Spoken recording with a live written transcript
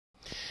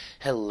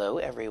Hello,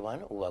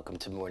 everyone. Welcome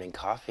to Morning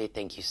Coffee.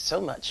 Thank you so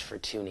much for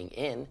tuning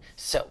in.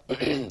 So,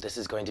 this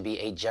is going to be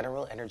a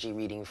general energy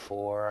reading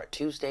for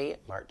Tuesday,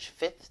 March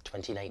 5th,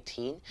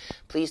 2019.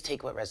 Please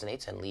take what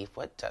resonates and leave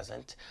what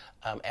doesn't.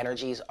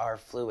 Energies are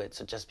fluid,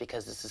 so just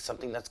because this is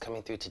something that's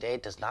coming through today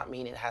does not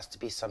mean it has to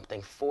be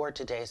something for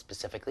today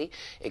specifically.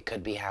 It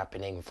could be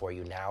happening for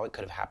you now. It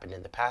could have happened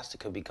in the past. It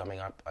could be coming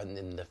up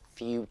in the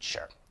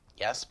future.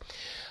 Yes?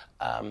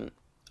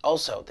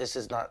 Also, this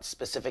is not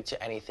specific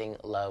to anything,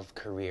 love,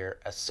 career,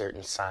 a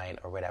certain sign,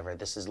 or whatever.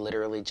 This is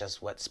literally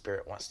just what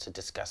Spirit wants to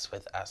discuss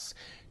with us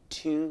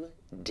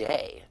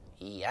today.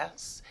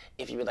 Yes?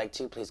 If you would like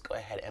to, please go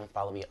ahead and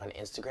follow me on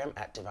Instagram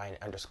at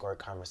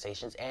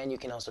divine_conversations. And you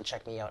can also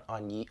check me out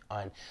on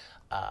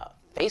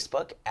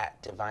Facebook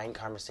at Divine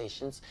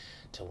Conversations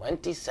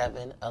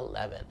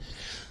 2711.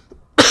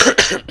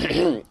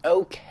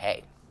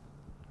 Okay.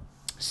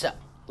 So,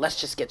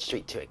 let's just get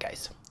straight to it,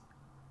 guys.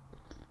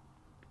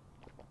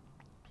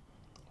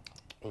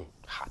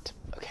 Hot.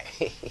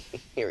 Okay,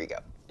 here we go.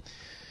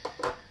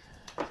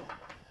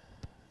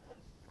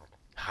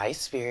 Hi,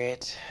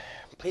 Spirit.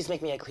 Please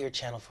make me a clear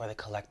channel for the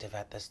collective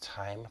at this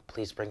time.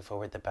 Please bring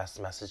forward the best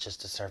messages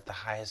to serve the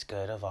highest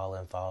good of all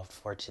involved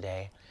for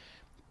today,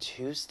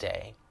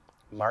 Tuesday,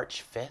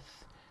 March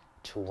 5th,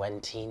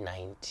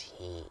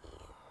 2019.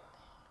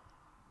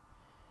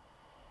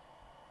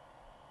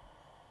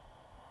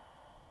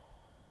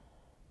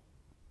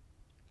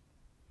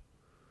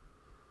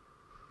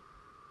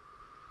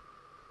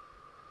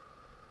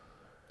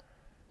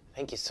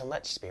 Thank you so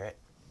much, Spirit.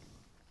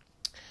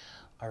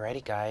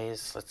 Alrighty,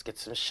 guys, let's get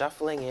some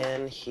shuffling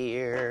in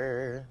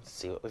here. Let's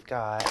see what we've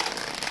got.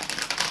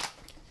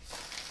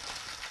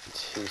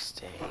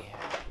 Tuesday,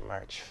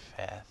 March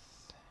 5th.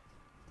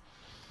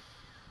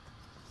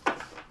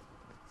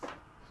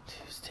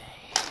 Tuesday,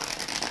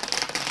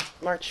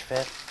 March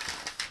 5th,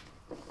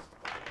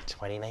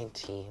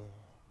 2019.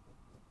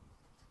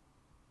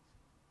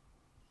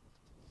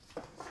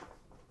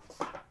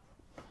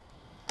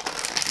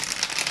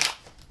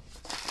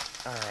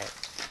 All right,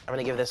 I'm going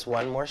to give this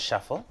one more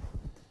shuffle,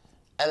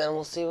 and then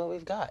we'll see what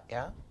we've got,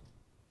 yeah?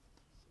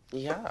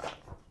 Yeah.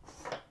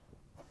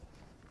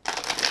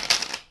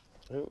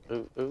 Ooh,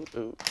 ooh, ooh,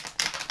 ooh.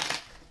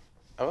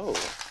 Oh,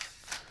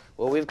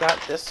 well, we've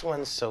got this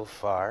one so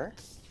far.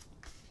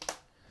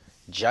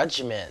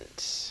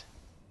 Judgment.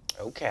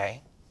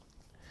 Okay.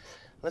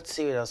 Let's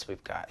see what else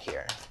we've got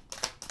here.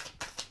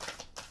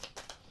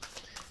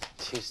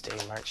 Tuesday,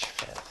 March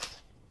 5th.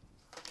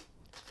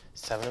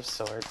 Seven of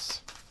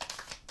Swords.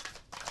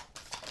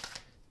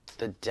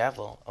 The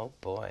Devil. Oh,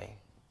 boy.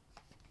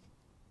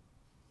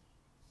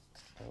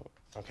 Oh,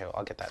 okay, well,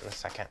 I'll get that in a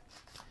second.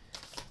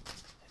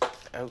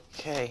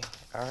 Okay,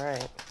 all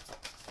right.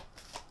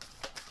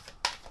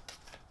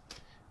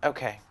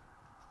 Okay.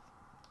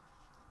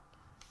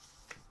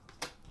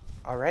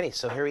 Alrighty,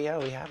 so here we go.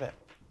 We have it.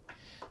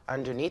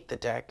 Underneath the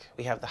deck,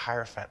 we have the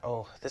Hierophant.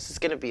 Oh, this is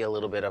going to be a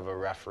little bit of a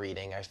rough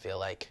reading, I feel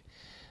like.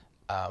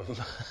 Oh.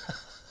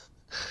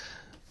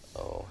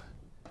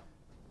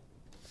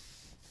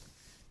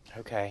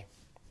 Okay.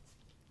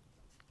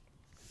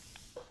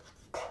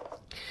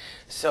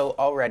 So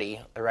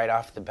already, right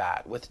off the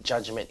bat, with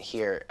Judgment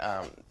here,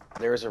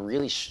 there is a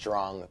really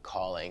strong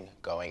calling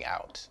going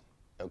out,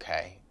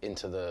 okay,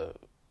 into the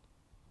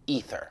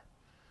ether,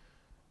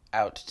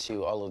 out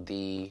to all of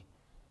the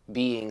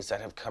beings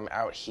that have come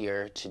out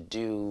here to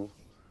do,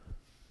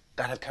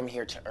 that have come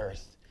here to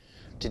Earth,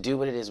 to do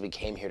what it is we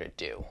came here to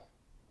do,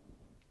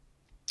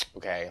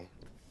 okay?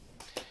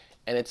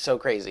 And it's so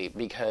crazy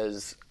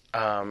because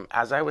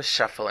as I was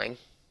shuffling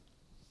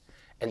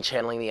and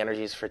channeling the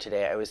energies for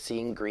today, I was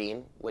seeing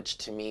green, which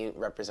to me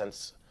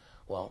represents,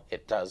 well,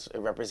 it does. It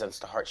represents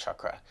the heart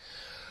chakra.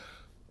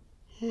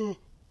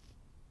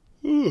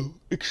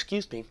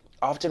 Excuse me.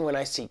 Often when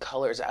I see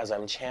colors as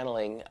I'm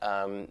channeling,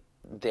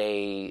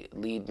 they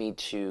lead me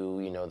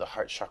to, the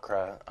heart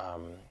chakra.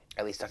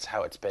 At least that's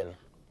how it's been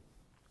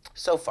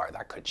so far.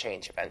 That could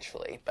change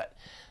eventually, but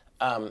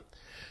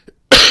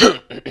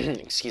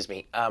excuse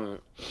me.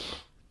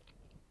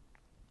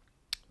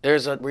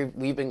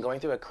 We've been going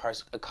through a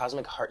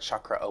cosmic heart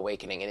chakra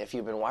awakening, and if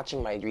you've been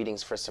watching my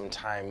readings for some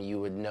time, you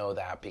would know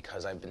that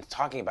because I've been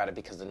talking about it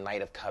because the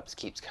Knight of Cups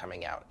keeps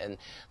coming out, and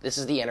this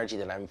is the energy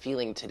that I'm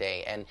feeling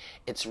today, and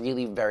it's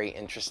really very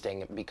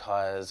interesting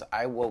because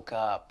I woke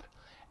up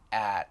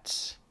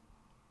at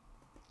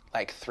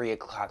like 3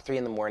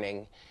 in the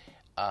morning,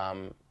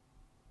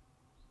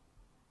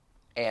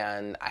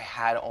 and I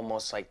had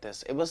almost like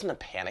this, it wasn't a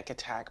panic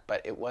attack,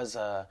 but it was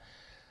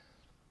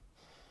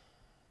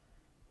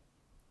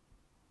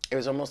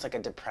almost like a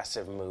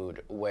depressive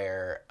mood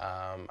where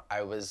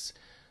it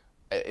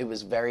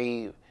was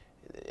very,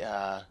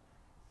 oh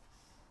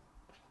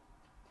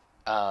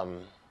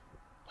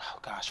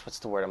gosh, what's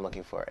the word I'm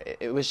looking for?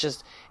 It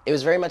was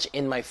very much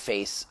in my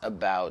face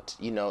about,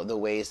 the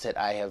ways that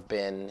I have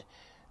been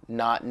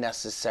not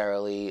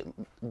necessarily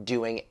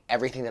doing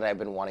everything that I've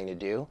been wanting to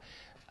do.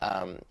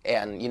 And,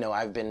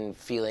 I've been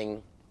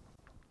feeling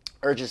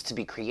urges to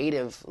be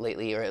creative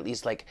lately, or at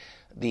least like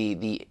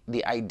the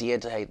idea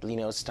to, you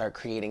know, start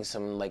creating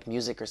some like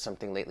music or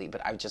something lately,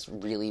 but I've just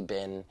really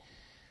been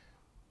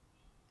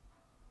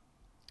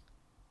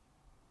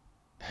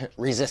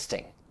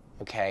resisting,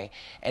 okay?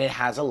 And it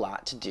has a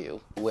lot to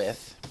do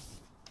with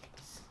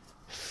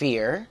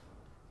fear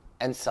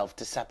and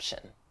self-deception,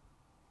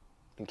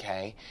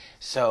 okay?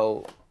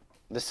 So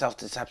the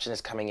self-deception is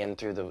coming in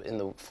in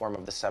the form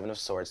of the Seven of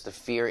Swords. The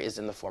fear is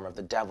in the form of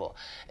the devil.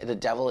 The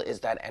devil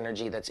is that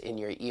energy that's in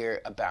your ear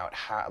about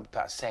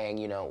saying,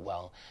 you know,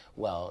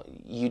 well,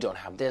 you don't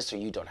have this, or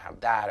you don't have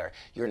that, or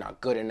you're not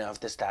good enough,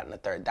 this, that, and the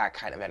third, that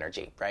kind of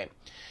energy, right?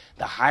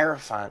 The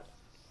Hierophant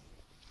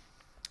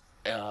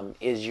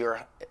is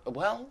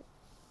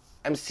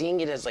I'm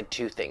seeing it as like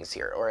two things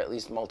here, or at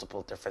least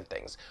multiple different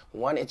things.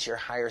 One, it's your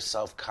higher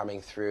self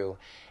coming through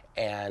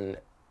and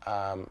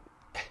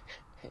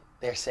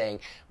they're saying,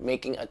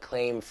 making a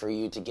claim for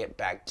you to get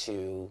back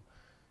to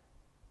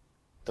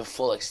the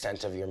full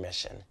extent of your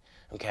mission,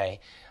 okay?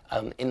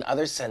 In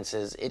other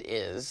senses, it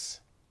is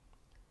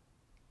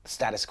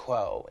status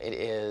quo. It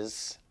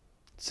is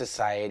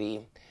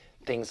society,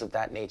 things of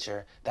that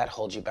nature that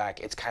hold you back.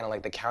 It's kind of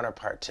like the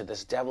counterpart to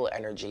this devil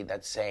energy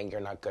that's saying you're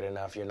not good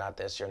enough, you're not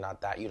this, you're not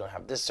that, you don't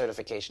have this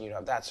certification, you don't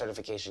have that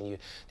certification, you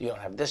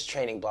don't have this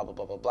training, blah, blah,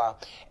 blah, blah, blah.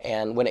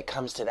 And when it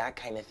comes to that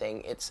kind of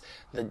thing, it's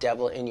the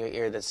devil in your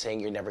ear that's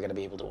saying you're never going to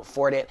be able to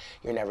afford it,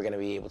 you're never going to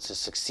be able to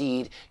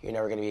succeed, you're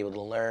never going to be able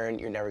to learn,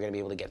 you're never going to be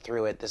able to get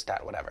through it, this,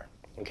 that, whatever.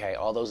 Okay,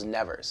 all those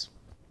nevers.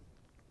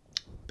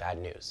 Bad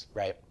news,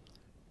 right?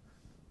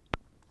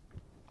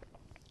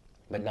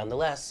 But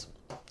nonetheless,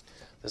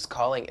 this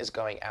calling is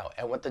going out.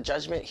 And what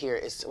judgment here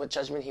is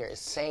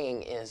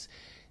saying is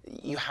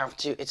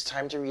it's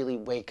time to really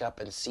wake up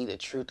and see the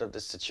truth of the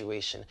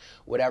situation.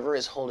 Whatever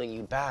is holding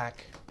you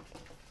back,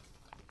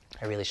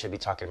 I really should be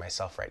talking to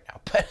myself right now,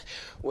 but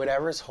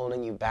whatever is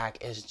holding you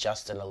back is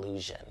just an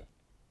illusion.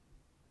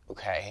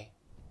 Okay?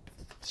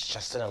 It's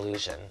just an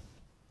illusion.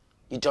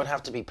 You don't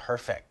have to be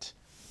perfect.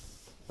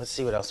 Let's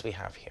see what else we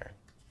have here.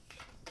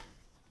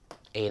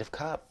 Eight of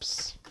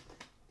Cups.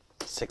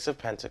 Six of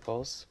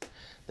Pentacles.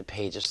 The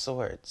Page of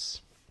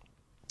Swords.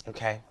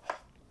 Okay?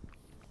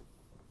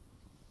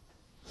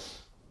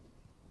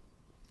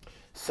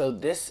 So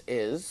this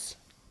is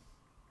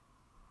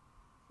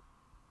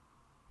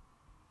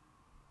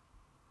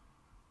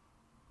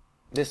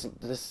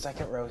this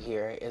second row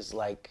here is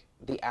like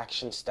the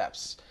action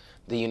steps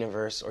the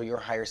universe or your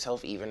higher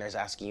self even is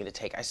asking you to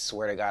take. I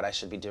swear to God, I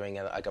should be doing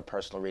like a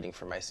personal reading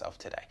for myself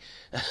today.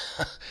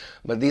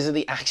 But these are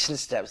the action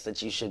steps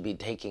that you should be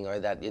taking, or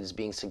that is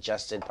being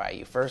suggested by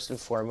you. First and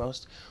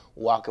foremost,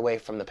 walk away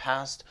from the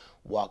past,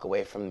 walk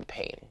away from the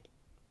pain.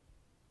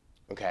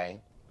 Okay?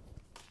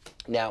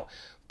 Now,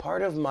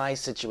 part of my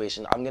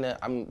situation,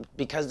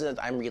 because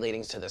I'm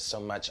relating to this so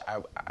much,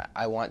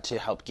 I want to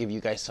help give you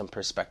guys some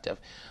perspective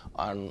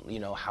on, you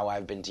know, how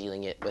I've been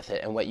dealing with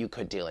it and what you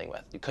could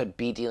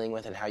be dealing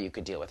with and how you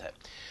could deal with it.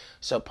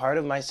 So part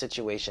of my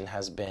situation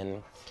has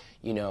been,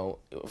 you know,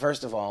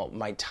 first of all,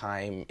 my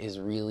time is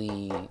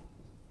really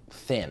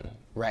thin,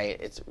 right?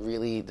 It's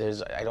really,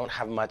 I don't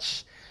have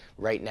much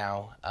right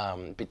now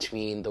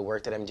between the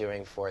work that I'm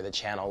doing for the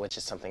channel, which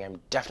is something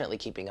I'm definitely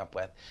keeping up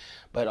with,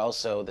 but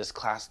also this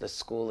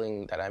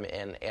schooling that I'm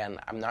in, and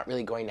I'm not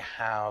really going to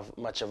have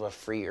much of a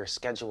freer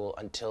schedule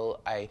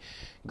until I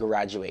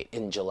graduate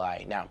in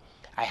July. Now,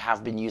 I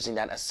have been using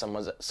that as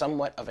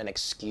somewhat of an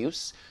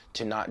excuse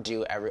to not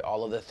do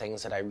all of the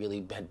things that I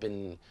really had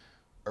been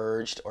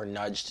urged or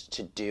nudged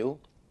to do.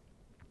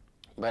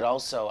 But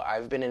also,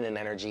 I've been in an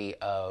energy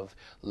of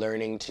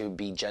learning to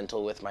be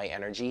gentle with my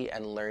energy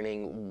and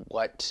learning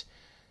what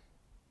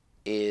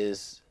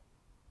is,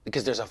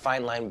 because there's a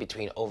fine line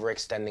between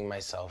overextending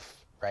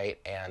myself, right,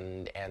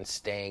 and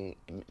staying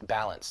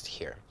balanced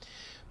here.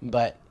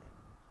 But,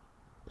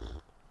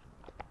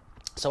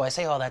 so I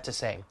say all that to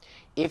say,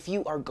 if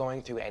you are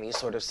going through any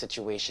sort of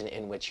situation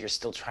in which you're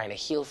still trying to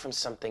heal from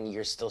something,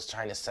 you're still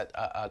trying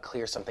to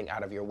clear something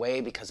out of your way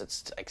because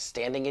it's like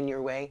standing in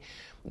your way,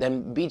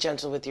 then be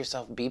gentle with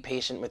yourself, be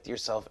patient with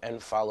yourself,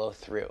 and follow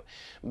through.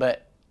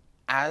 But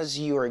as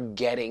you're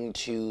getting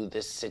to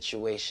this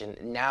situation,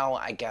 now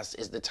I guess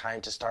is the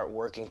time to start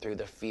working through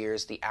the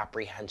fears, the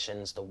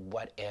apprehensions, the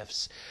what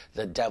ifs,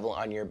 the devil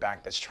on your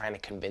back that's trying to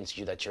convince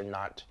you that you're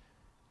not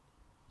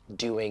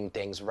doing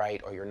things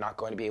right, or you're not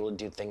going to be able to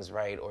do things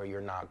right, or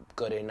you're not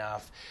good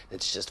enough.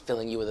 It's just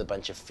filling you with a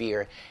bunch of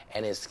fear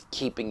and is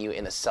keeping you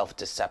in a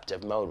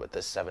self-deceptive mode with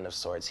this Seven of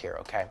Swords here,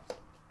 okay?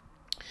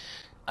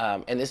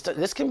 And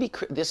this can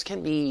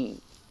be,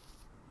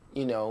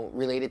 you know,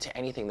 related to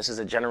anything. This is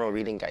a general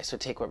reading, guys, so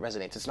take what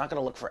resonates. It's not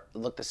going to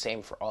look the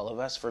same for all of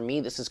us. For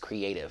me, this is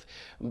creative,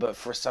 but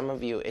for some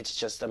of you, it's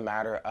just a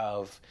matter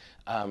of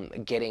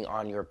getting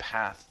on your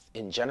path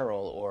in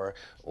general,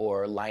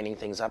 or lining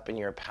things up in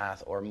your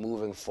path, or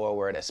moving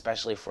forward,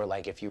 especially for,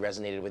 like, if you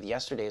resonated with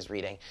yesterday's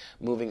reading,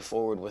 moving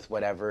forward with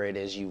whatever it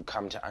is you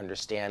come to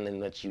understand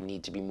and that you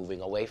need to be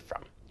moving away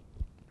from.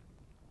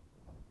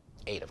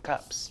 Eight of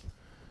Cups.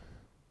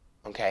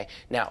 Okay,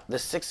 now the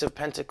Six of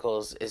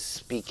Pentacles is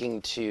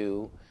speaking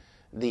to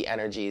the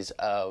energies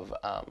of,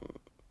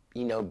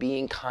 you know,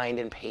 being kind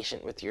and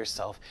patient with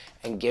yourself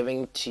and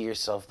giving to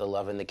yourself the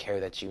love and the care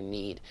that you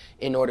need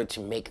in order to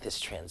make this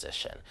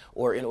transition,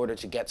 or in order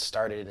to get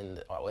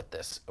started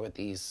with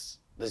these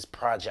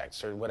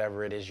projects or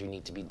whatever it is you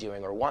need to be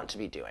doing or want to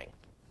be doing.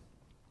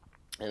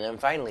 And then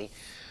finally,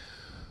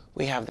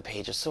 we have the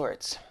Page of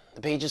Swords.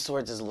 The Page of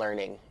Swords is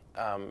learning,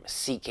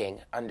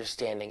 seeking,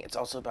 understanding. It's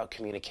also about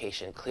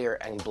communication, clear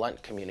and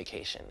blunt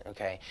communication,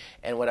 okay?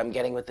 And what I'm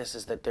getting with this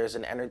is that there's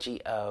an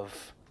energy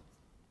of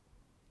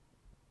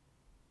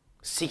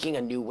seeking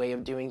a new way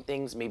of doing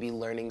things, maybe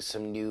learning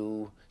some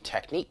new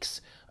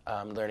techniques,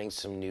 learning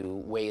some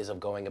new ways of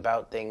going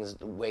about things,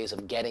 ways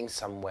of getting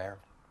somewhere.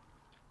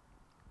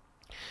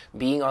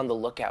 Being on the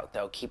lookout,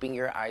 though, keeping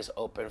your eyes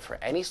open for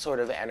any sort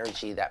of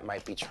energy that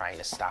might be trying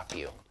to stop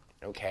you.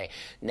 Okay,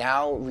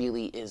 now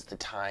really is the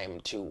time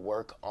to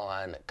work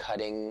on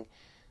cutting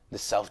the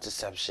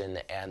self-deception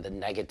and the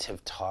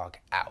negative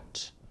talk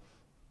out.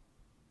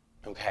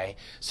 Okay,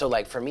 so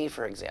like for me,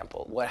 for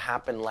example, what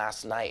happened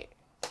last night,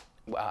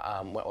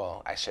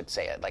 well, I should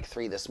say it like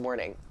 3 this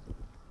morning,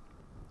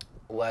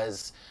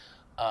 was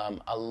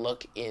a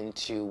look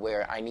into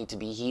where I need to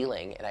be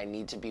healing and I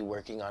need to be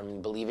working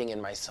on believing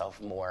in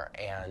myself more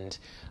and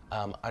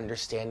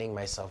understanding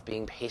myself,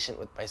 being patient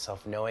with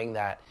myself, knowing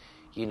that,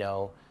 you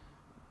know,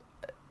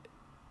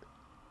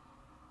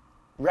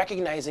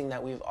 recognizing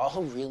that we've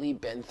all really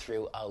been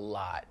through a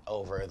lot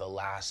over the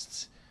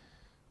last,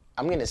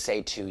 I'm going to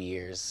say 2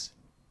 years.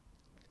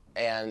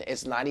 And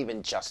it's not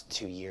even just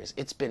 2 years.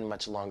 It's been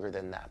much longer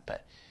than that.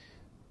 But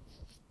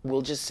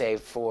we'll just say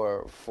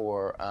for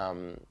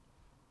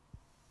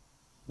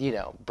you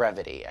know,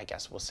 brevity, I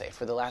guess we'll say,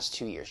 for the last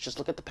 2 years. Just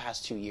look at the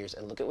past 2 years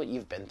and look at what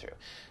you've been through.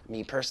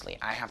 Me personally,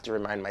 I have to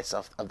remind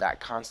myself of that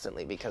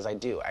constantly because I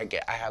do. I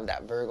have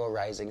that Virgo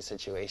rising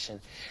situation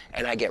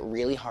and I get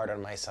really hard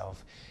on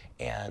myself.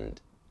 And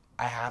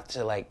I have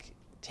to like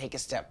take a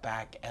step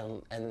back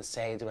and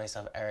say to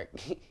myself, Eric,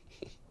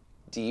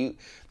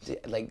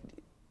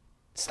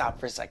 stop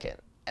for a second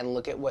and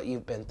look at what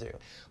you've been through.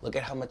 Look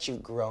at how much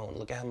you've grown.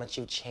 Look at how much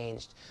you've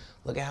changed.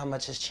 Look at how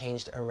much has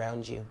changed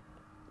around you.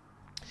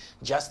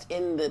 Just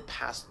in the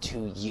past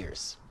 2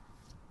 years.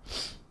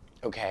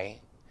 Okay?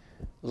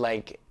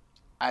 Like,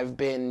 I've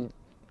been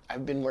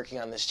working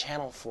on this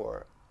channel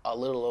for a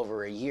little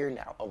over a year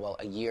now. Well,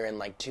 a year and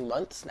like 2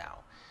 months now.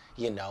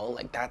 You know,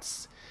 like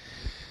that's,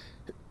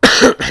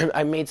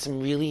 I made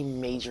some really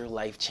major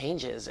life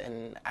changes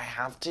and I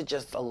have to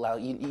just allow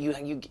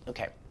you,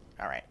 okay,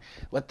 all right.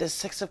 What this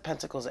Six of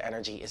Pentacles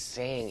energy is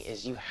saying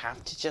is you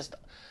have to just,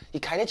 you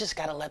kind of just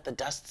got to let the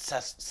dust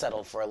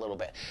settle for a little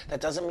bit.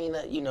 That doesn't mean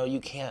that, you know,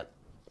 you can't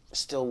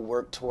still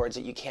work towards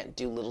it. You can't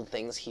do little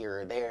things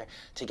here or there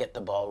to get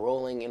the ball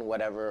rolling in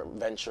whatever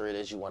venture it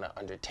is you want to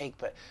undertake,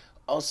 but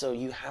also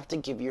you have to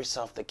give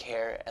yourself the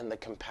care and the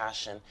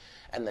compassion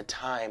and the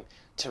time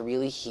to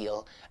really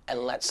heal and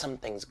let some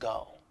things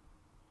go.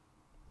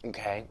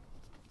 Okay?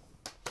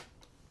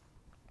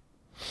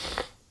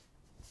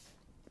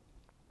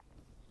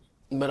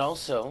 But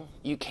also,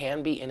 you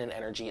can be in an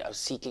energy of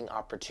seeking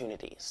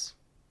opportunities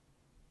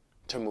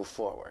to move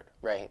forward,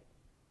 right?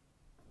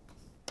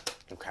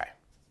 Okay.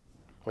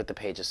 With the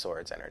Page of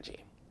Swords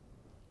energy.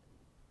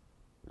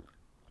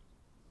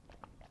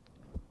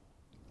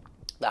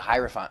 The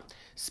Hierophant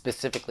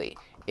specifically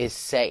is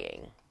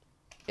saying,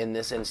 in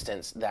this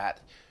instance,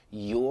 that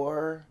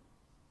your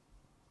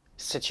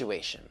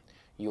situation,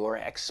 your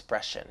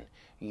expression,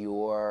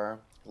 your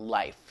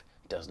life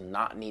does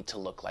not need to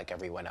look like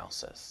everyone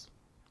else's.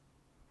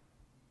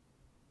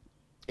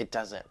 It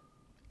doesn't.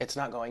 It's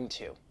not going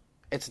to.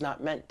 It's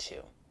not meant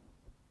to.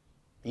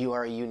 You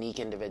are a unique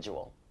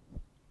individual,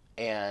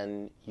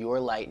 and your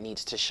light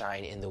needs to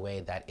shine in the way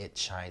that it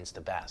shines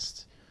the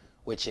best,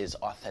 which is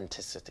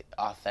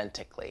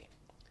authentically,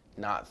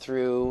 not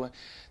through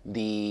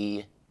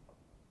the,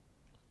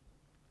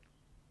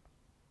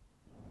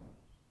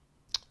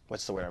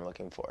 what's the word I'm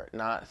looking for?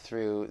 Not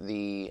through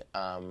the,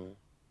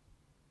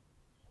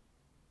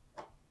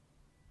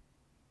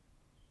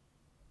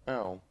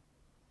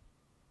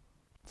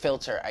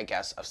 filter, I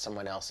guess, of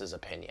someone else's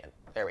opinion.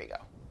 There we go.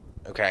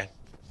 Okay?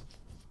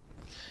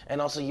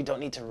 And also, you don't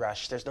need to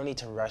rush. There's no need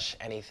to rush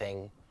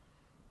anything.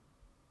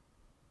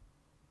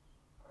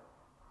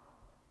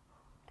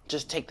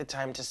 Just take the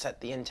time to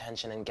set the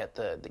intention and get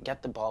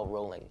the ball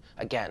rolling.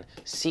 Again,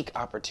 seek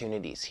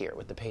opportunities here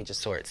with the Page of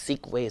Swords.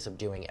 Seek ways of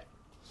doing it.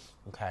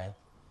 Okay?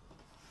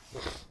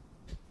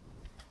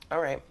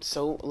 All right,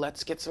 so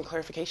let's get some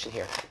clarification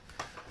here.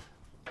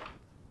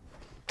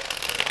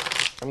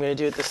 I'm going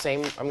to do it the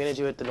same. I'm going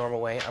to do it the normal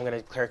way. I'm going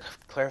to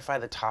clarify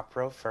the top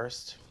row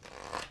first.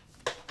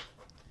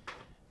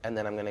 And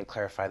then I'm going to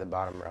clarify the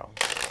bottom row.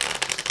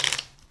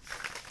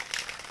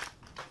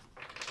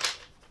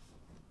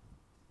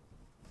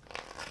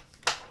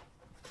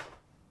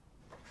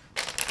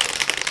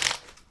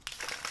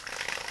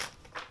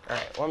 All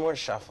right, one more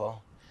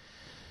shuffle.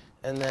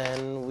 And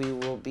then we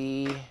will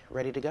be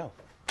ready to go.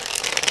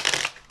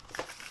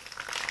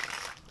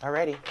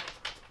 Alrighty.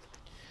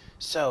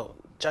 So,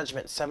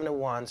 Judgment, Seven of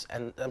Wands,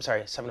 and I'm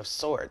sorry, Seven of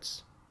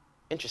Swords.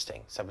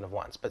 Interesting, Seven of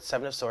Wands, but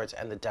Seven of Swords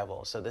and the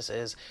Devil. So this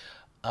is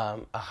a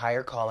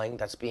higher calling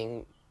that's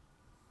being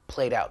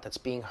played out, that's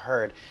being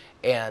heard,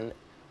 and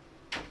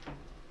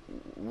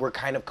we're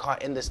kind of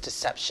caught in this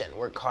deception.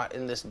 We're caught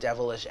in this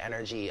devilish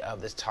energy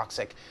of this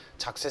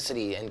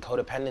toxicity and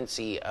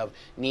codependency of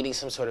needing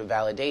some sort of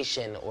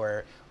validation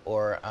or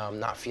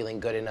not feeling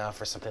good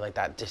enough or something like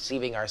that,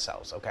 deceiving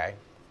ourselves, okay,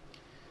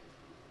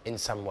 in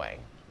some way.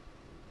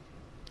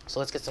 So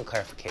let's get some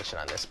clarification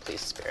on this,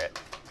 please, Spirit.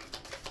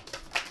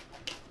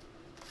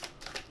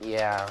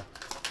 Yeah.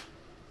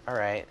 All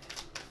right.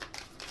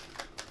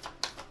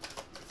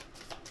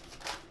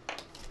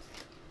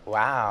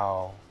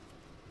 Wow.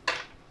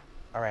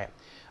 All right.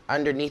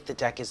 Underneath the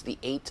deck is the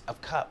Eight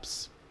of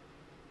Cups.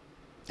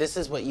 This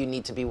is what you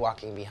need to be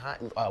walking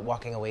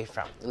away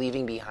from,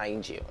 leaving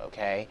behind you,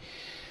 okay?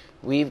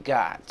 We've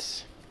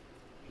got,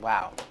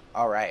 wow.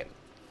 All right.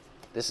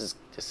 This is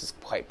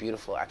quite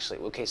beautiful, actually.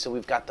 Okay, so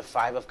we've got the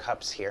Five of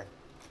Cups here.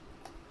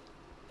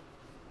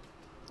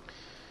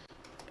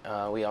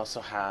 We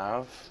also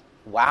have,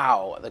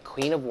 wow, the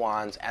Queen of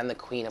Wands and the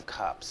Queen of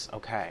Cups.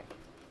 Okay,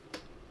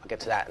 I'll get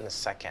to that in a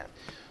second.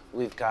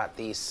 We've got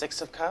the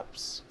Six of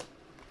Cups,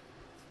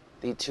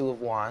 the Two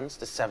of Wands,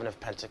 the Seven of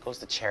Pentacles,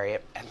 the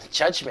Chariot, and the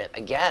Judgment.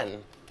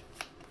 Again,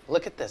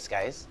 look at this,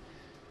 guys.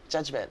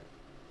 Judgment.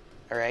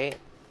 All right?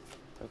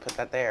 I'll put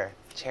that there.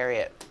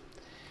 Chariot.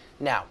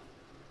 Now,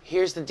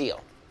 here's the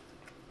deal.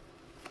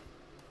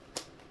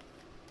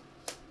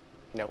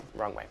 No,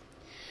 wrong way.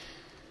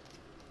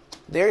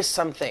 There's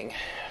something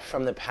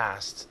from the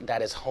past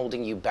that is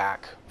holding you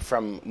back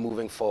from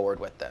moving forward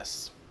with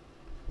this.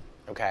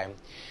 Okay?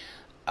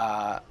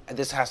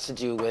 This has to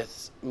do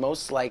with well,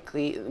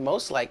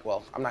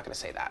 I'm not going to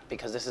say that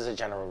because this is a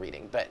general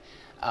reading, but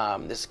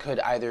this could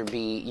either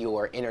be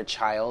your inner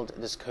child,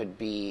 this could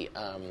be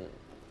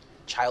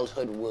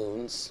childhood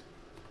wounds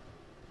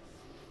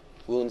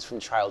from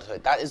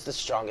childhood. That is the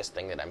strongest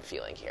thing that I'm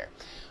feeling here.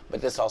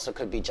 But this also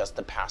could be just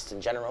the past in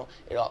general.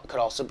 It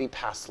could also be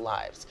past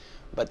lives.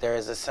 But there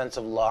is a sense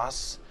of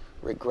loss,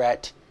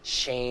 regret,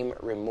 shame,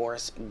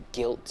 remorse,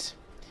 guilt.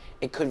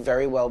 It could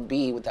very well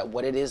be that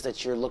what it is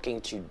that you're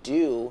looking to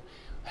do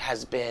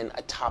has been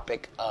a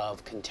topic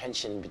of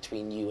contention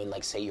between you and,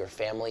 like, say, your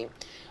family.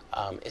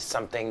 Is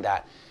something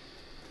that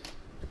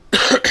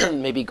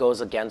maybe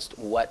goes against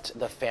what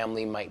the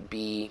family might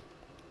be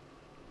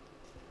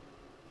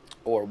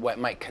or what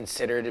might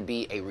consider to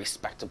be a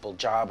respectable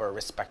job or a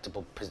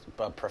respectable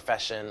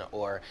profession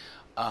or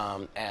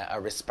a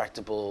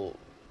respectable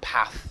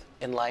path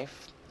in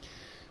life.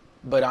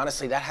 But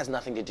honestly, that has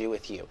nothing to do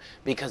with you,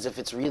 because if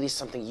it's really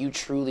something you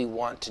truly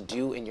want to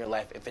do in your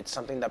life, if it's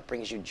something that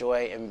brings you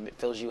joy and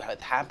fills you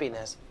with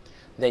happiness,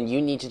 then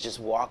you need to just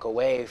walk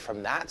away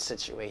from that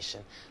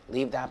situation,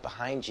 leave that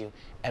behind you,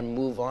 and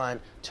move on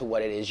to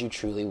what it is you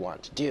truly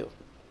want to do.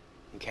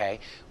 Okay?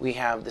 We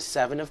have the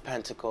Seven of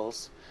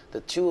Pentacles,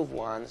 the Two of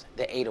Wands,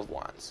 the Eight of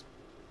Wands,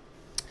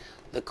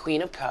 the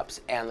Queen of Cups,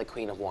 and the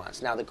Queen of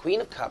Wands. Now, the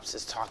Queen of Cups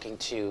is talking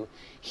to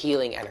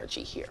healing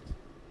energy here.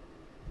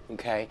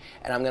 Okay,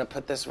 and I'm going to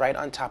put this right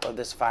on top of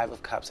this Five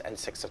of Cups and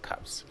Six of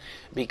Cups,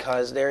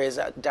 because there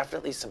is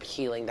definitely some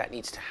healing that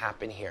needs to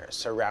happen here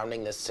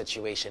surrounding this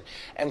situation.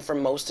 And for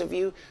most of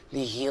you,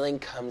 the healing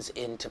comes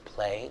into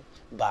play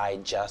by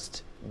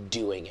just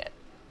doing it,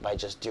 by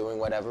just doing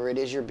whatever it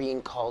is you're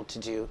being called to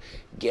do,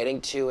 getting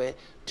to it.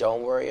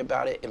 Don't worry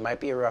about it. It might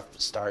be a rough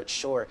start,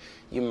 sure.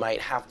 You might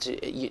have to,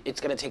 it's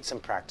going to take some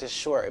practice,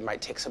 sure. It might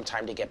take some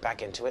time to get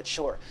back into it,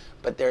 sure.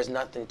 But there's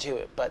nothing to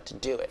it but to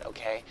do it,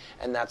 okay?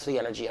 And that's the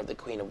energy of the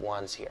Queen of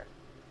Wands here,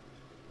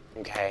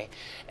 okay?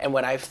 And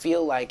what I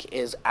feel like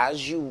is,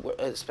 as you,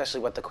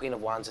 especially what the Queen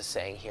of Wands is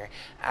saying here,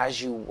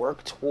 as you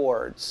work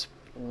towards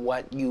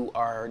what you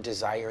are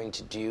desiring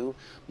to do,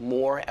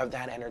 more of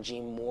that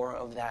energy, more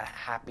of that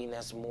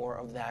happiness, more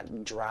of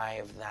that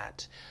drive,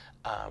 that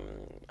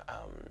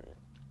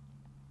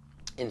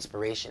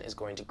inspiration is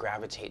going to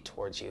gravitate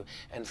towards you,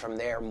 and from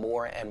there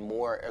more and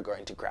more are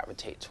going to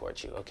gravitate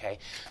towards you, okay?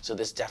 So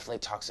this definitely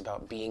talks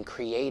about being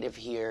creative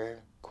here,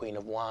 Queen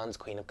of Wands,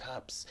 Queen of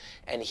Cups,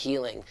 and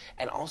healing,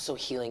 and also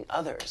healing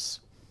others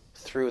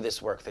through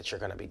this work that you're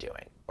going to be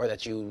doing, or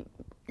that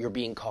you're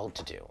being called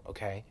to do,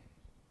 okay?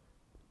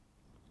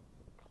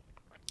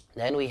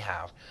 Then we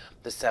have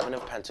the Seven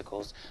of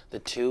Pentacles, the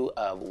Two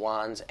of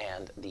Wands,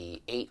 and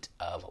the Eight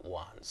of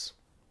Wands.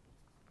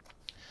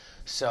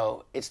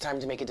 So it's time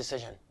to make a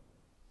decision.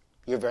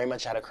 You're very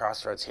much at a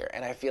crossroads here,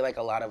 and I feel like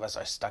a lot of us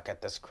are stuck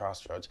at this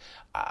crossroads.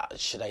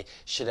 Should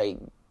I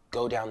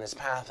go down this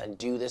path and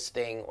do this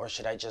thing, or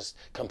should I just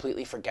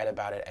completely forget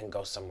about it and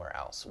go somewhere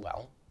else?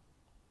 Well,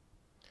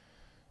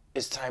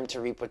 it's time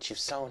to reap what you've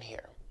sown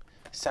here.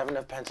 Seven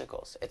of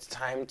Pentacles. It's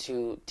time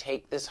to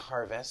take this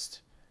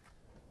harvest,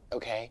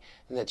 okay,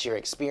 that you're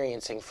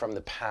experiencing from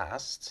the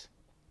past,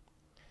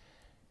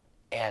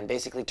 and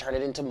basically turn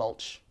it into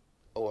mulch,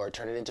 or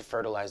turn it into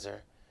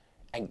fertilizer,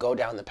 and go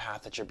down the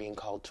path that you're being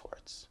called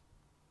towards.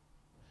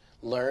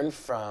 Learn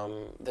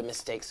from the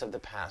mistakes of the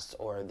past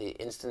or the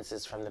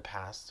instances from the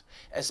past,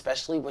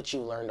 especially what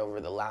you learned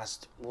over the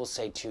last, we'll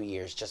say 2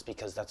 years, just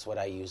because that's what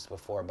I used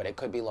before, but it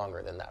could be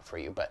longer than that for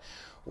you. But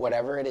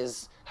whatever it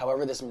is,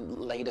 however this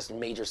latest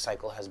major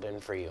cycle has been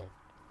for you,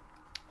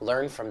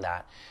 learn from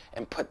that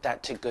and put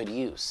that to good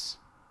use.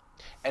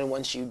 And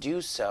once you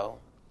do so,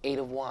 Eight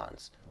of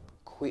Wands,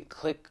 quick,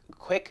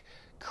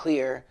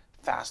 clear,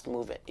 fast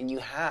movement. And you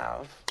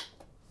have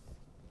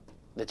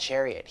the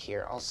Chariot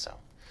here also,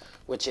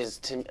 which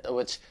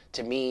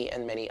to me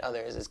and many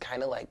others is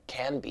kind of like,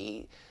 can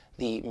be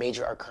the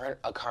major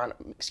arcana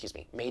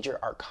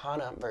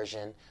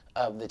version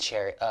of the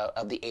Chariot,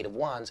 of the Eight of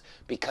Wands,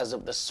 because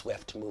of the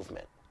swift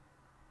movement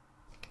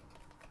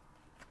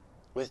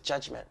with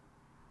Judgment.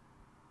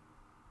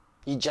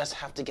 You just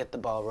have to get the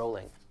ball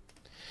rolling.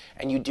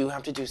 And you do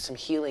have to do some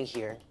healing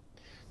here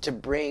to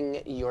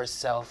bring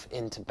yourself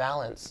into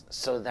balance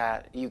so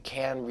that you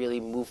can really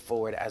move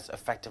forward as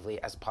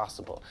effectively as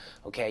possible.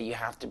 Okay, you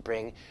have to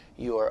bring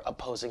your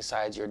opposing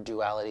sides, your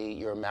duality,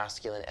 your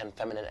masculine and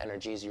feminine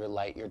energies, your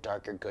light, your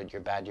dark, your good,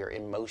 your bad, your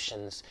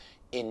emotions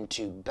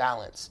into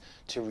balance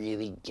to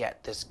really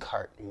get this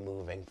cart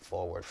moving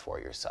forward for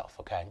yourself,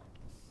 okay?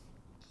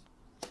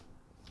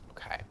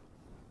 Okay.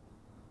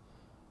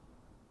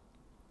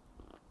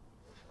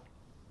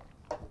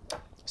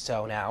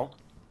 So now,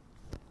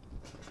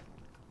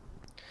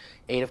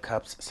 Eight of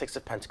Cups, Six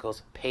of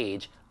Pentacles,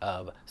 Page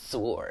of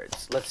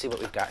Swords. Let's see what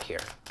we've got here.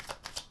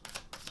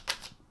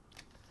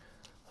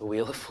 The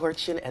Wheel of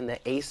Fortune and the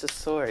Ace of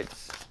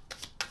Swords.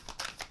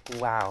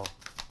 Wow.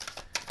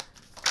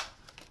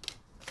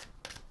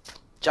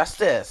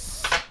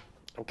 Justice.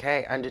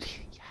 Okay,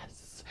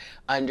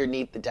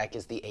 underneath the deck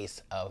is the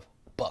Ace of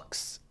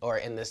Books. Or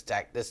in this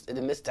deck,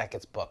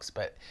 it's books,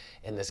 but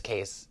in this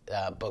case,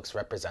 books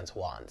represents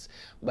wands.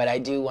 But I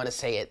do want to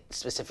say it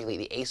specifically,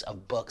 the Ace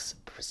of Books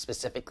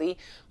specifically,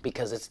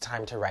 because it's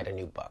time to write a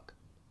new book.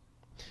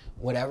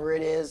 Whatever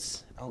it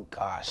is, oh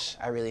gosh,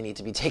 I really need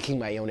to be taking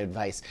my own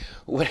advice.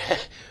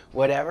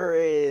 Whatever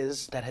it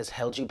is that has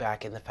held you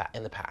back in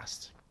the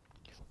past,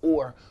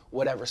 or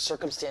whatever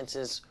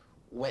circumstances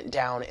went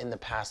down in the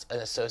past in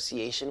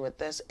association with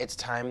this, it's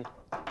time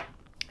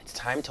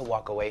to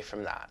walk away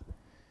from that.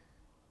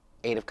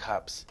 Eight of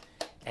Cups,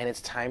 and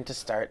it's time to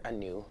start a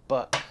new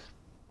book.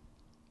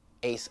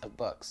 Ace of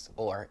Books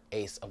or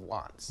Ace of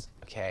Wands,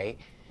 okay?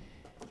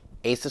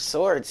 Ace of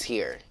Swords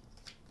here.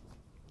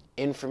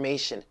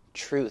 Information,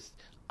 truth,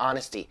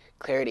 honesty,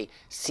 clarity,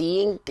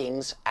 seeing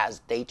things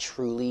as they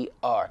truly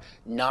are,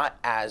 not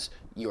as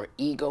your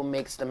ego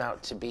makes them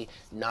out to be,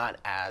 not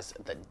as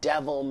the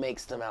devil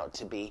makes them out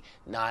to be,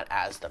 not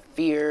as the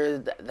fear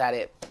that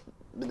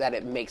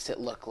it makes it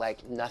look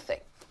like.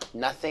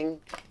 Nothing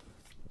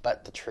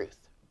but the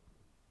truth.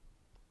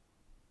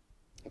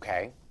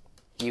 Okay?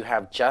 You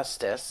have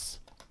Justice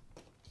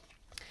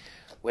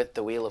with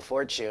the Wheel of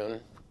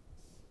Fortune.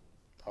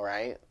 All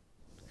right?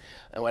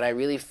 And what I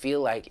really feel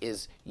like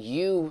is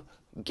you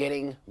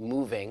getting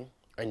moving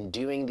and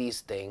doing these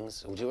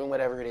things, doing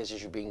whatever it is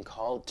you're being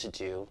called to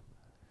do.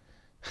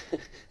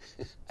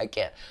 I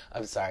can't.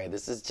 I'm sorry.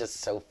 This is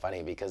just so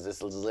funny because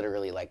this is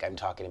literally like I'm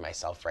talking to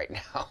myself right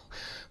now.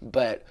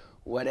 But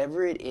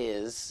whatever it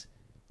is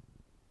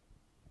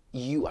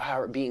you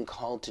are being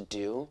called to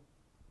do,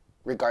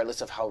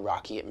 regardless of how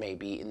rocky it may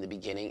be in the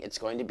beginning, it's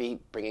going to be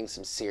bringing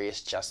some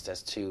serious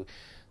justice to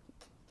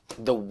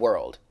the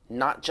world,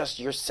 not just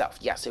yourself.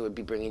 Yes, it would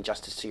be bringing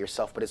justice to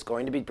yourself, but it's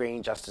going to be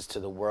bringing justice to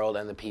the world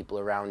and the people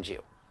around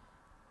you.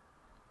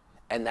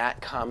 And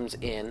that comes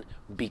in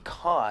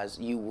because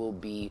you will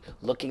be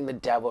looking the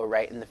devil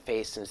right in the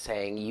face and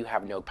saying, you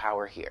have no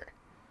power here.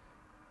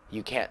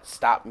 You can't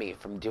stop me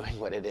from doing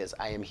what it is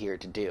I am here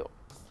to do.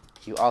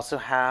 You also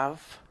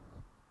have,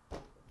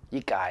 you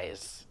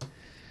guys,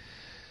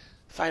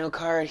 final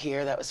card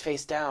here that was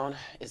face down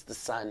is the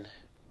Sun.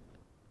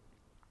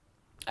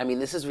 I mean,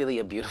 this is really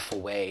a beautiful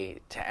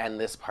way to end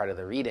this part of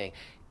the reading.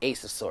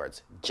 Ace of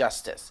Swords,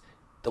 Justice,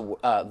 the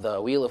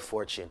Wheel of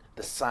Fortune,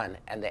 the Sun,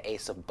 and the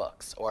Ace of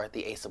Books, or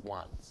the Ace of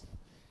Wands.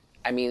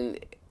 I mean,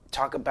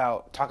 talk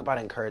about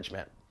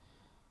encouragement.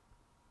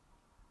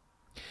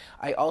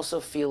 I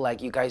also feel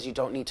like, you guys, you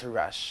don't need to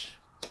rush.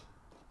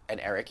 And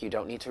Eric, you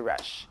don't need to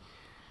rush.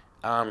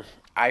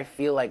 I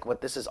feel like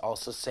what this is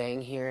also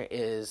saying here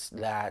is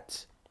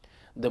that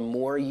the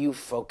more you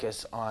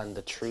focus on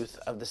the truth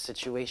of the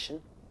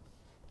situation,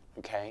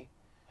 okay,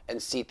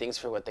 and see things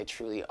for what they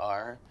truly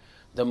are,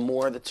 the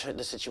more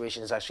the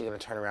situation is actually going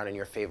to turn around in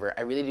your favor.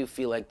 I really do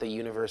feel like the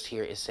universe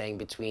here is saying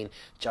between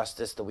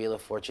Justice, the Wheel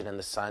of Fortune, and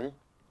the Sun,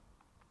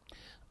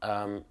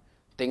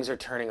 things are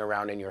turning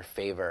around in your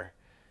favor.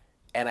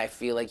 And I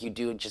feel like you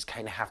do just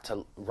kind of have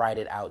to ride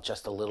it out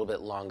just a little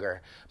bit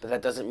longer. But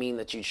that doesn't mean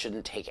that you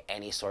shouldn't take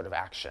any sort of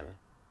action.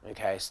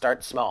 Okay?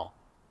 Start small.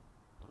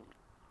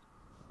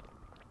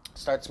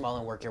 Start small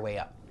and work your way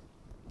up.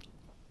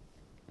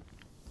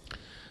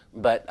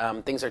 But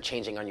things are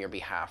changing on your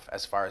behalf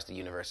as far as the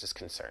universe is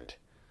concerned.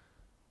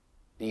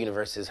 The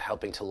universe is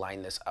helping to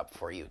line this up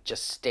for you.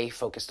 Just stay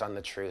focused on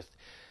the truth.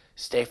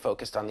 Stay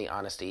focused on the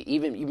honesty.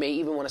 You may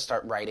even want to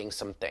start writing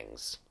some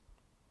things.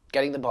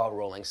 Getting the ball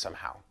rolling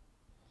somehow.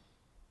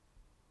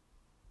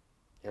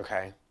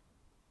 Okay?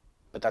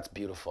 But that's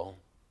beautiful.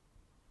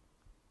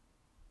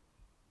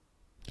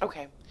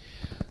 Okay.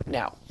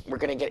 Now, we're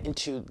going to get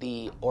into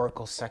the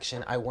oracle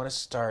section. I want to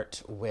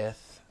start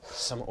with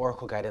some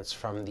oracle guidance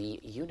from the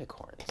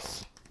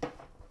unicorns.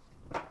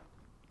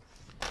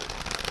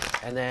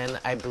 And then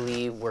I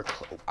believe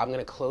I'm going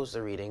to close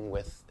the reading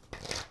with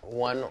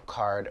one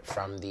card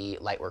from the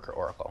Lightworker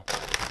Oracle.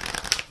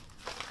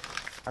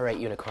 All right,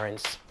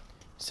 unicorns.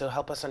 So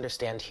help us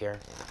understand here.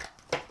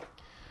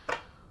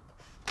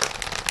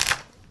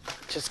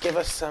 Just give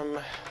us some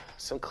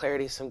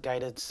clarity, some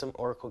guidance, some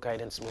oracle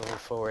guidance moving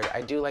forward.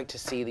 I do like to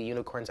see the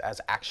unicorns as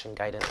action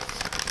guidance.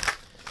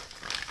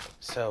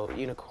 So,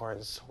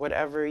 unicorns,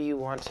 whatever you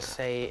want to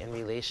say in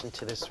relation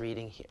to this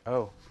reading here.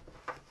 Oh,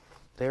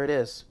 there it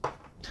is.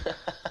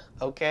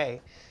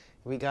 Okay,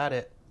 we got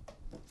it.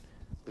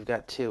 We've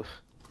got two.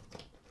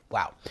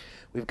 Wow.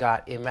 We've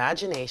got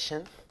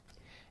imagination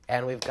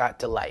and we've got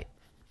delight.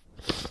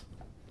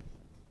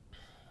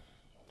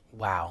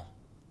 Wow.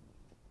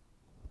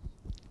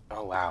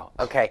 Oh, wow.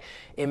 Okay.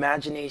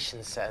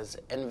 Imagination says,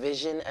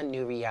 envision a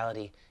new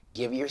reality.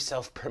 Give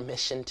yourself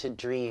permission to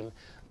dream.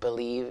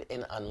 Believe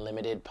in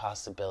unlimited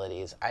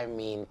possibilities. I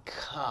mean,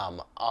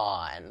 come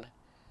on.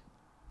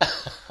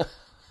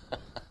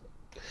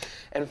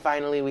 And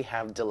finally, we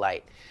have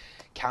delight.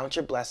 Count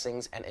your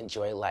blessings and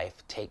enjoy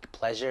life. Take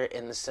pleasure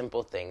in the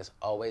simple things.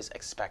 Always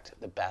expect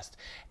the best.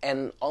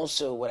 And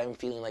also, what I'm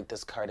feeling like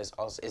this card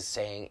is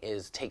saying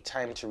is take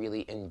time to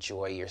really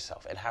enjoy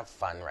yourself and have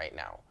fun right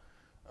now.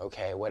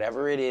 Okay,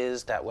 whatever it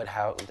is that would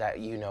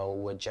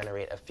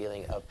generate a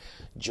feeling of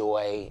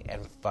joy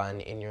and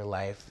fun in your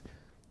life,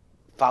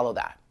 follow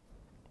that.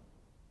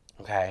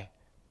 Okay.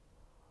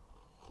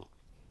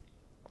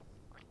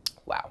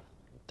 Wow,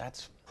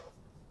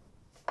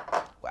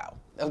 wow.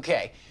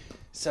 Okay,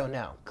 so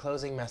now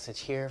closing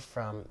message here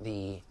from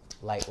the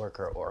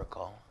Lightworker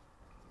Oracle.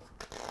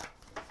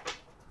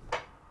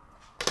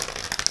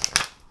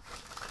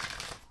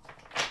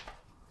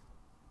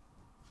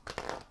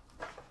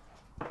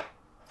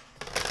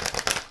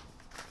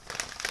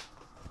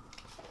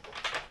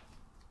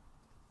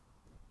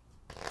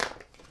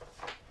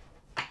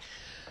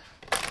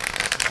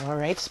 All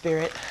right,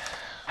 Spirit.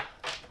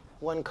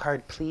 One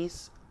card,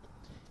 please.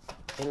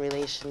 In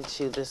relation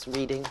to this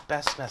reading,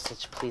 best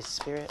message, please,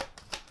 Spirit.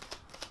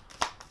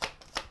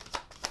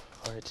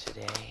 For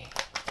today.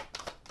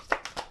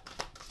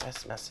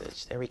 Best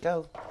message. There we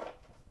go.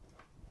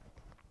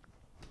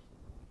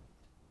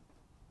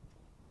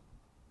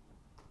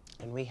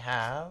 And we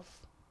have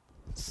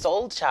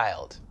Soul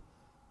Child.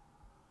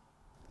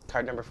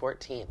 Card number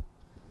 14.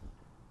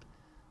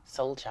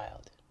 Soul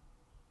Child.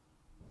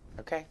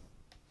 Okay.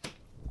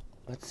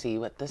 Let's see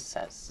what this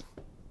says.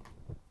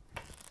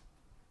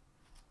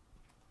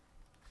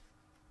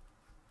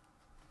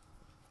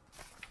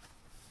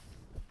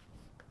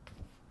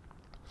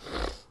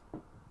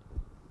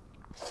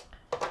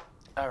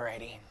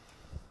 Alrighty.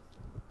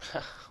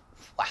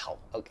 Wow.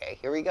 Okay,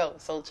 here we go.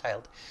 Soul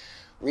Child.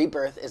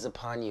 Rebirth is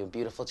upon you,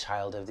 beautiful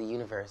child of the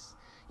universe.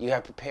 You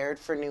have prepared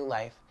for new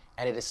life,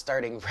 and it is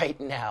starting right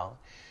now.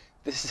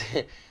 This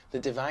the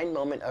divine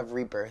moment of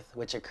rebirth,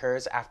 which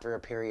occurs after a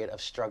period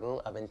of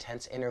struggle, of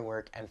intense inner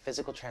work, and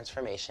physical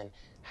transformation,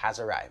 has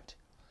arrived.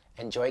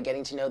 Enjoy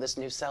getting to know this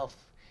new self.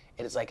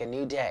 It is like a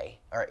new day,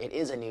 or it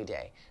is a new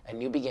day, a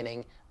new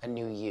beginning, a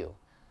new you.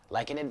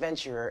 Like an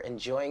adventurer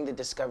enjoying the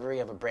discovery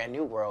of a brand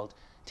new world,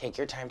 take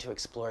your time to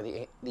explore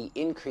the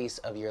increase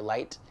of your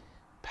light,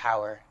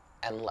 power,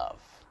 and love.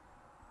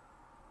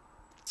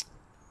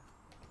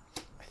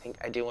 I think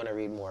I do want to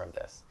read more of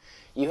this.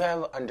 You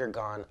have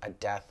undergone a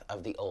death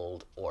of the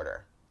old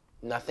order.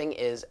 Nothing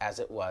is as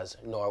it was,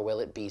 nor will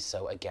it be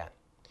so again.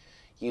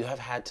 You have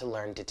had to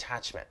learn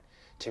detachment,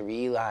 to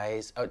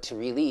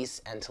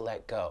release and to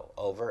let go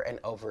over and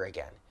over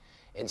again.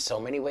 In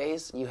so many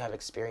ways, you have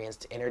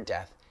experienced inner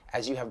death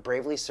as you have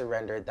bravely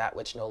surrendered that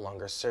which no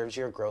longer serves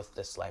your growth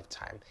this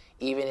lifetime,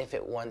 even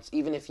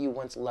if you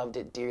once loved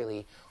it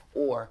dearly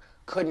or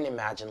couldn't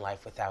imagine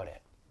life without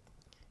it.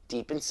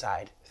 Deep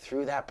inside,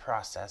 through that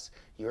process,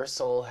 your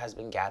soul has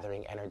been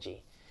gathering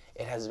energy.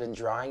 It has been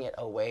drawing it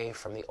away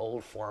from the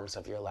old forms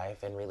of your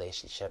life and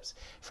relationships,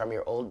 from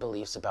your old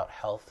beliefs about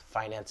health,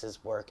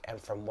 finances, work,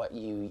 and from what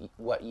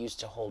used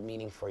to hold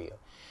meaning for you.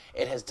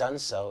 It has done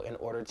so in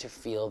order to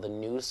feel the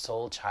new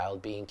soul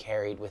child being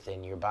carried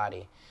within your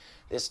body.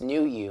 This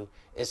new you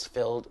is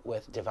filled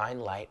with divine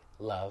light,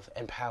 love,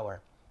 and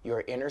power.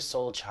 Your inner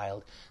soul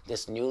child,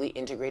 this newly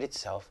integrated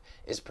self,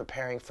 is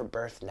preparing for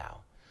birth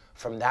now.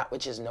 From that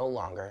which is no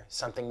longer,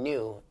 something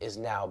new is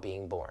now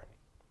being born.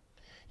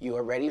 You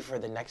are ready for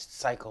the next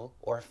cycle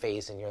or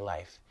phase in your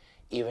life,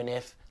 even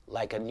if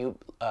like a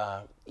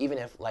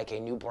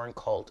newborn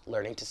colt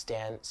learning to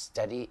stand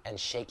steady and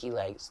shaky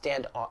legs,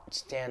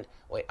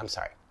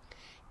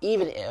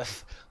 Even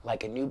if,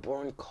 like a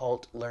newborn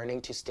colt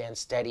learning to stand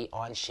steady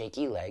on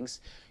shaky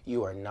legs,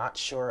 you are not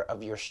sure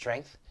of your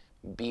strength,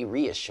 be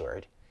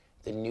reassured.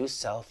 The new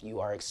self you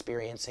are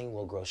experiencing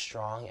will grow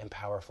strong and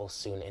powerful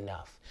soon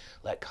enough.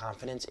 Let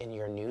confidence in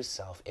your new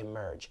self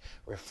emerge.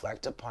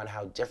 Reflect upon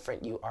how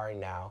different you are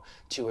now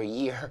to a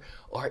year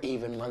or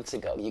even months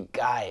ago. You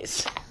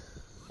guys.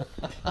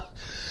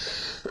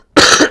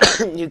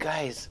 You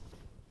guys.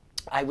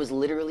 I was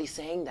literally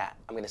saying that.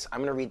 I'm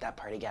gonna read that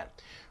part again.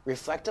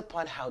 Reflect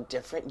upon how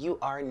different you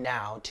are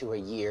now to a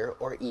year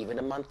or even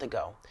a month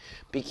ago.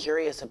 Be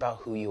curious about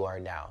who you are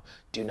now.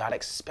 Do not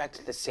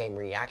expect the same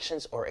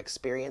reactions or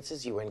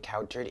experiences you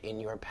encountered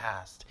in your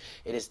past.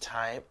 It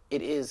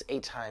is a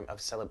time of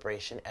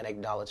celebration and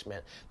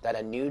acknowledgement that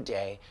a new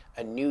day,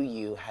 a new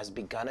you has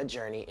begun a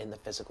journey in the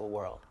physical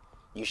world.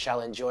 You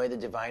shall enjoy the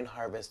divine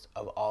harvest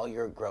of all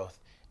your growth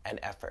and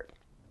effort.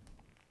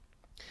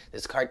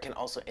 This card can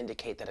also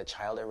indicate that a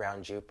child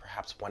around you,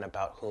 perhaps one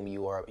about whom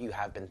you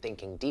have been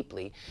thinking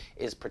deeply,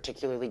 is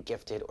particularly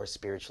gifted or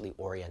spiritually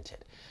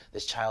oriented.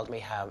 This child may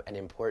have an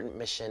important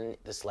mission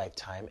this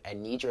lifetime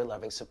and need your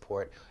loving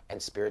support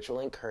and spiritual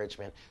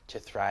encouragement to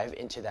thrive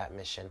into that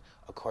mission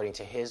according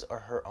to his or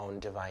her own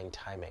divine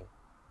timing.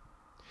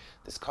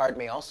 This card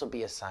may also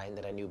be a sign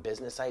that a new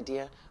business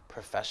idea,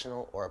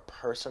 professional or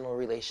personal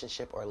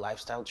relationship or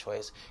lifestyle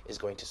choice is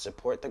going to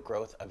support the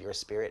growth of your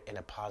spirit in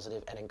a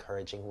positive and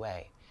encouraging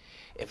way.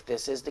 If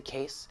this is the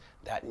case,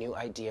 that new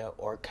idea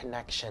or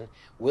connection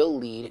will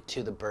lead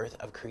to the birth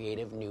of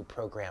creative new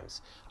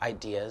programs,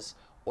 ideas,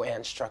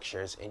 and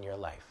structures in your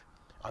life.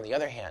 On the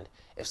other hand,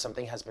 if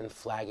something has been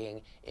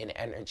flagging in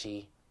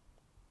energy,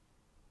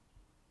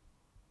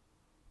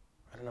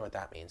 I don't know what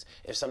that means.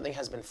 If something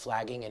has been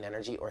flagging in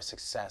energy or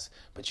success,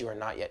 but you are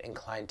not yet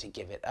inclined to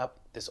give it up,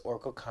 this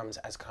oracle comes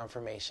as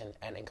confirmation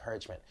and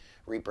encouragement.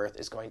 Rebirth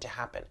is going to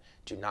happen.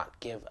 Do not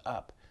give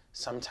up.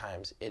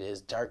 Sometimes it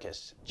is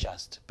darkest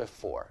just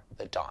before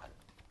the dawn.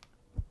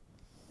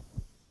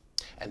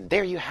 And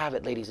there you have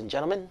it, ladies and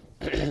gentlemen.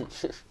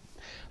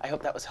 I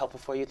hope that was helpful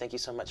for you. Thank you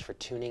so much for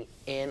tuning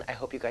in. I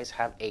hope you guys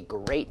have a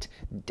great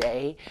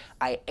day.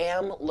 I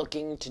am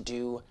looking to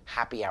do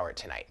happy hour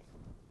tonight.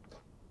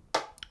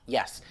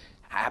 Yes,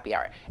 happy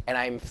hour. And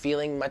I'm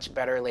feeling much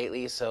better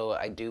lately, so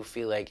I do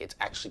feel like it's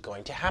actually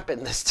going to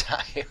happen this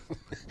time.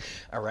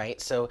 All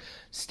right, so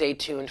stay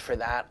tuned for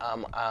that.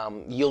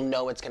 You'll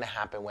know it's going to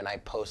happen when I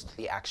post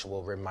the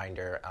actual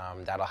reminder.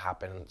 That'll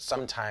happen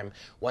sometime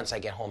once I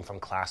get home from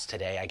class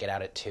today. I get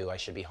out at 2. I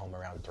should be home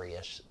around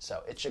 3-ish,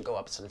 so it should go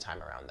up sometime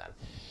around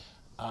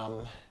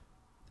then.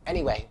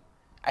 Anyway,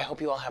 I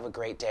hope you all have a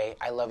great day.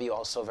 I love you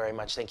all so very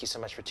much. Thank you so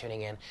much for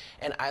tuning in.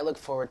 And I look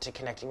forward to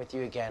connecting with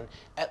you again,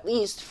 at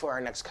least for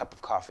our next cup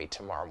of coffee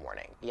tomorrow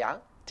morning. Yeah?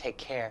 Take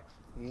care.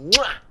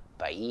 Mwah!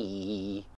 Bye.